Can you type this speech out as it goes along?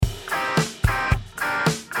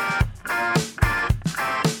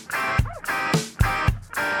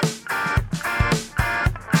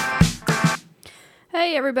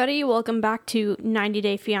Hey everybody, welcome back to 90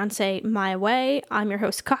 Day Fiancé My Way. I'm your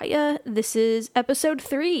host Katya. This is episode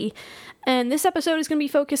 3, and this episode is going to be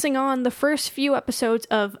focusing on the first few episodes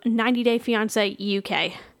of 90 Day Fiancé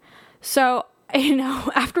UK. So,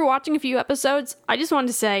 after watching a few episodes, I just wanted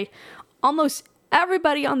to say, almost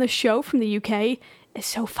everybody on the show from the UK is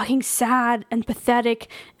so fucking sad and pathetic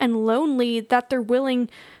and lonely that they're willing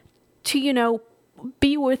to,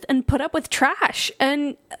 be with and put up with trash.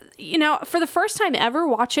 And, for the first time ever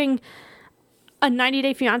watching a 90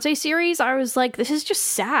 Day Fiancé series, I was like, this is just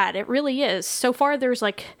sad. It really is. So far, there's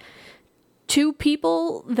like 2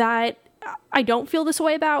 people that I don't feel this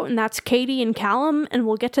way about, and that's Katie and Callum, and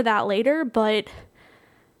we'll get to that later. But,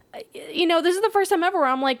 this is the first time ever where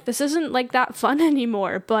I'm like, this isn't like that fun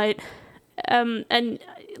anymore. But, and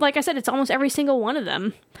like I said, it's almost every single one of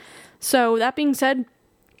them. So that being said,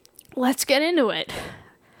 let's get into it.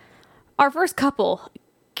 Our first couple,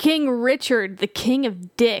 King Richard, the King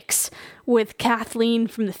of Dicks, with Kathleen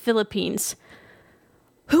from the Philippines.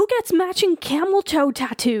 Who gets matching camel toe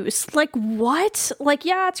tattoos? Like, what? Like,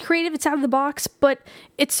 yeah, it's creative, it's out of the box, but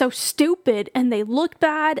it's so stupid, and they look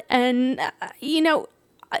bad, and, King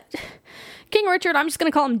Richard, I'm just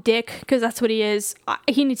gonna call him Dick, because that's what he is.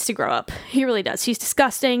 He needs to grow up. He really does. He's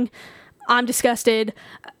disgusting. I'm disgusted.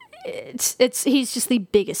 He's just the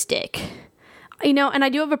biggest dick. And I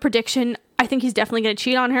do have a prediction. I think he's definitely going to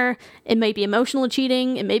cheat on her. It may be emotional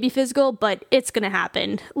cheating, it may be physical, but it's going to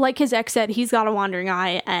happen. Like his ex said, he's got a wandering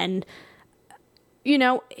eye, and, he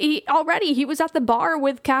was at the bar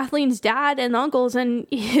with Kathleen's dad and uncles, and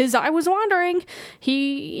his eye was wandering.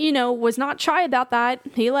 He, was not shy about that.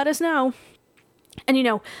 He let us know.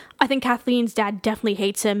 And, I think Kathleen's dad definitely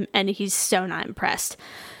hates him, and he's so not impressed.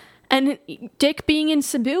 And Dick being in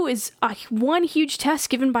Cebu is one huge test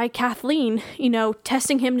given by Kathleen,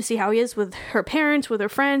 testing him to see how he is with her parents, with her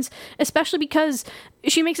friends, especially because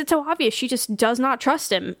she makes it so obvious she just does not trust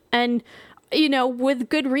him. And, with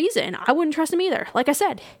good reason. I wouldn't trust him either. Like I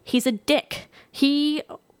said, he's a dick. He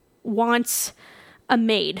wants a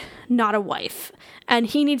maid, not a wife. And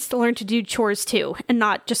he needs to learn to do chores too, and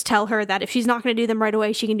not just tell her that if she's not going to do them right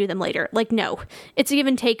away, she can do them later. Like, no. It's a give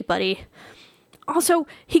and take, buddy. Also,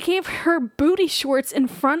 he gave her booty shorts in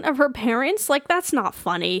front of her parents. Like, that's not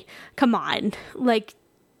funny. Come on. Like,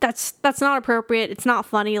 that's not appropriate. It's not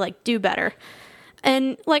funny. Like, do better.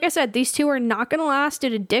 And like I said, these two are not going to last due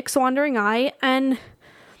to Dick's wandering eye. And,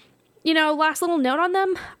 last little note on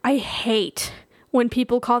them. I hate when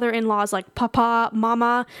people call their in-laws like papa,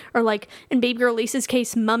 mama, or like in baby girl Lisa's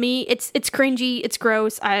case, mummy. It's cringy. It's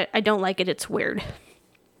gross. I don't like it. It's weird.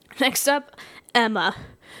 Next up, Emma,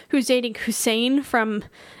 who's dating Hussein from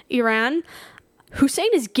Iran. Hussein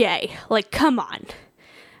is gay. Like, come on.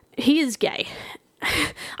 He is gay.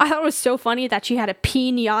 I thought it was so funny that she had a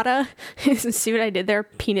piñata. See what I did there?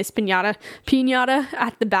 Penis piñata. Piñata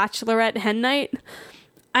at the bachelorette hen night.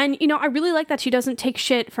 And, I really like that she doesn't take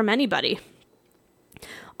shit from anybody.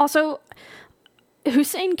 Also,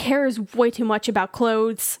 Hussein cares way too much about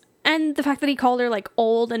clothes. And the fact that he called her, like,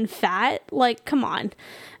 old and fat. Like, come on.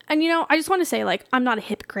 And, I just want to say, like, I'm not a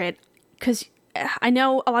hypocrite, because I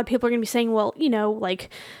know a lot of people are going to be saying, well, like,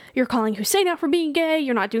 you're calling Hussein out for being gay,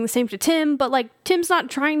 you're not doing the same to Tim, but, like, Tim's not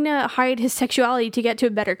trying to hide his sexuality to get to a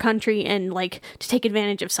better country and, like, to take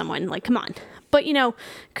advantage of someone. Like, come on. But,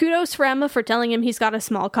 kudos for Emma for telling him he's got a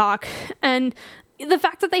small cock, and the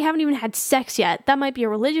fact that they haven't even had sex yet, that might be a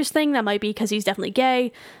religious thing, that might be because he's definitely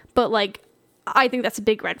gay, but, like, I think that's a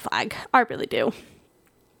big red flag. I really do.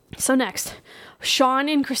 So next, Sean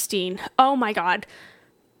and Christine. Oh my god.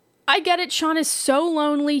 I get it, Sean is so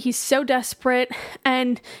lonely, he's so desperate,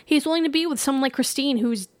 and he's willing to be with someone like Christine,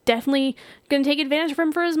 who's definitely going to take advantage of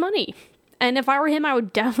him for his money. And if I were him, I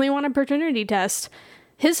would definitely want a paternity test.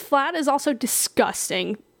 His flat is also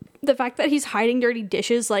disgusting. The fact that he's hiding dirty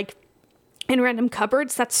dishes, like, in random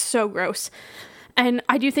cupboards, that's so gross. And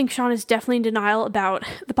I do think Sean is definitely in denial about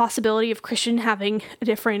the possibility of Christian having a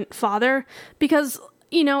different father, because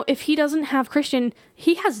if he doesn't have Christian,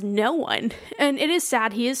 he has no one. And it is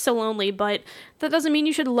sad, he is so lonely, but that doesn't mean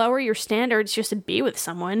you should lower your standards just to be with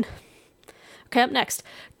someone. Okay, up next,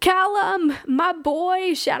 Callum, my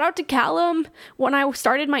boy. Shout out to Callum. When I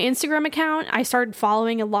started my Instagram account, I started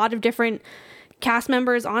following a lot of different cast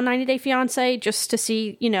members on 90 Day Fiancé just to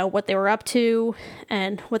see, what they were up to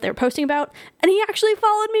and what they were posting about. And he actually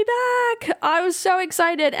followed me back. I was so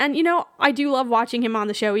excited. And, I do love watching him on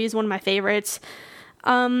the show. He's one of my favorites.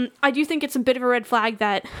 I do think it's a bit of a red flag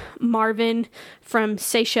that Marvin from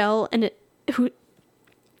Seychelles, who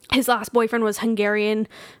his last boyfriend was Hungarian,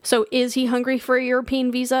 so is he hungry for a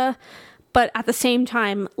European visa? But at the same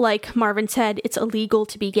time, like Marvin said, it's illegal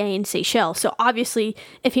to be gay in Seychelles. So obviously,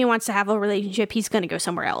 if he wants to have a relationship, he's going to go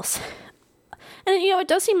somewhere else. And, it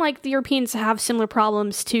does seem like the Europeans have similar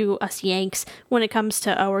problems to us Yanks when it comes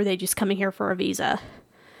to, are they just coming here for a visa?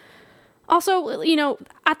 Also,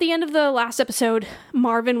 at the end of the last episode,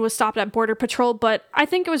 Marvin was stopped at Border Patrol, but I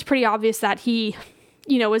think it was pretty obvious that he,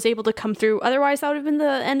 was able to come through. Otherwise, that would have been the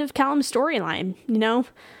end of Callum's storyline,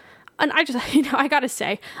 And I just, I gotta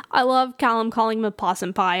say, I love Callum calling him a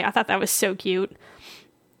possum pie. I thought that was so cute.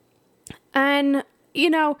 And,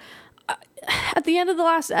 at the end of the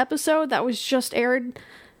last episode that was just aired,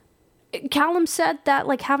 Callum said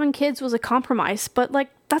that, having kids was a compromise, but,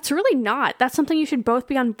 that's really not. That's something you should both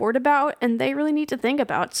be on board about, and they really need to think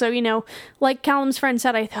about. So, like Callum's friend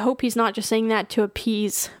said, I hope he's not just saying that to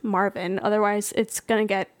appease Marvin. Otherwise, it's gonna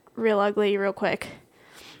get real ugly real quick.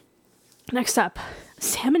 Next up,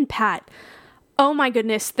 Sam and Pat. Oh my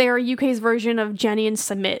goodness, they are UK's version of Jenny and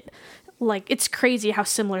Sumit. It's crazy how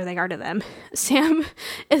similar they are to them. Sam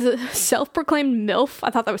is a self-proclaimed MILF.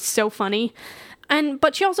 I thought that was so funny.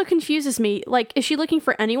 But she also confuses me. Is she looking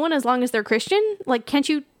for anyone as long as they're Christian? Can't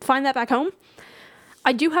you find that back home?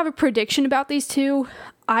 I do have a prediction about these two.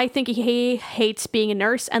 I think he hates being a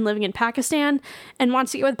nurse and living in Pakistan and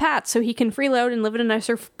wants to get with Pat so he can freeload and live in a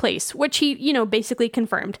nicer place, which he, basically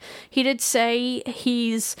confirmed. He did say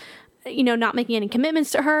he's, not making any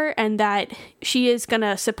commitments to her and that she is going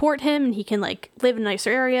to support him and he can, live in a nicer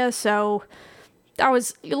area. So that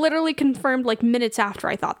was literally confirmed, minutes after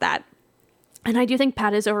I thought that. And I do think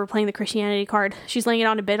Pat is overplaying the Christianity card. She's laying it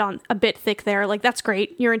on a bit thick there. That's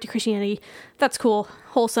great. You're into Christianity. That's cool.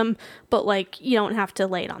 Wholesome. But, you don't have to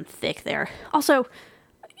lay it on thick there. Also,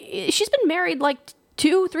 she's been married,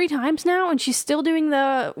 2-3 times now, and she's still doing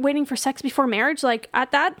the waiting for sex before marriage.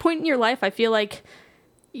 At that point in your life, I feel like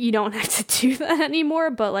you don't have to do that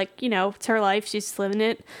anymore. But, it's her life. She's living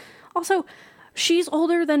it. Also, she's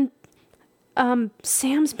older than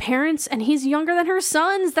Sam's parents and he's younger than her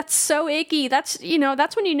sons. That's so icky. That's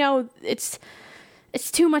when it's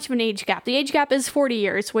too much of an age gap. The age gap is 40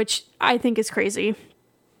 years, which I think is crazy.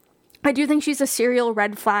 I do think she's a serial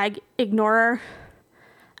red flag ignorer.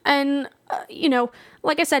 And,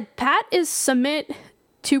 like I said, Pat is Sumit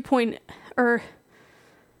 2.0,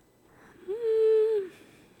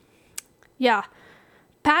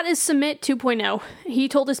 Pat is Sumit 2.0. He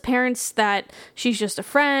told his parents that she's just a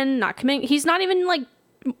friend, not committing. He's not even,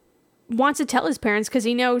 wants to tell his parents because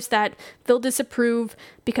he knows that they'll disapprove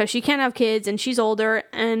because she can't have kids and she's older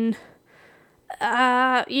and,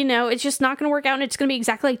 it's just not going to work out and it's going to be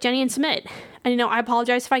exactly like Jenny and Sumit. And, I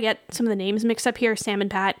apologize if I get some of the names mixed up here, Sam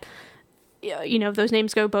and Pat. If those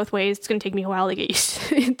names go both ways, it's going to take me a while to get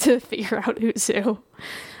used to figure out who's who.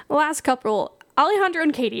 The last couple, Alejandro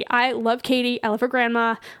and Katie. I love Katie. I love her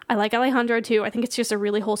grandma. I like Alejandro too. I think it's just a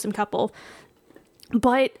really wholesome couple.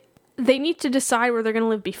 But they need to decide where they're going to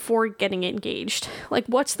live before getting engaged.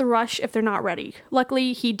 What's the rush if they're not ready?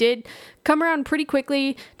 Luckily, he did come around pretty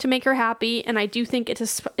quickly to make her happy. And I do think it's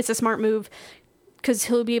a smart move because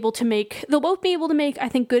they'll both be able to make, I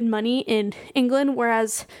think, good money in England.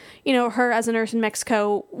 Whereas, her as a nurse in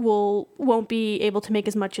Mexico won't be able to make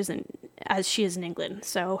as much as she is in England.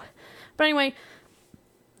 So... But anyway,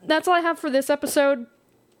 that's all I have for this episode.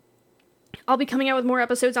 I'll be coming out with more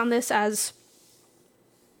episodes on this as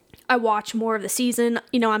I watch more of the season.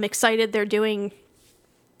 I'm excited. They're doing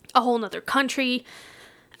a whole nother country.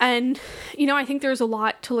 And, I think there's a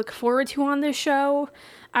lot to look forward to on this show.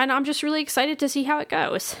 And I'm just really excited to see how it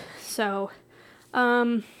goes. So,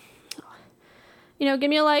 give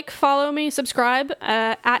me a like, follow me, subscribe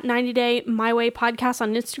at 90 Day My Way Podcast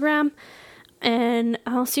on Instagram. And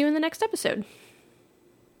I'll see you in the next episode.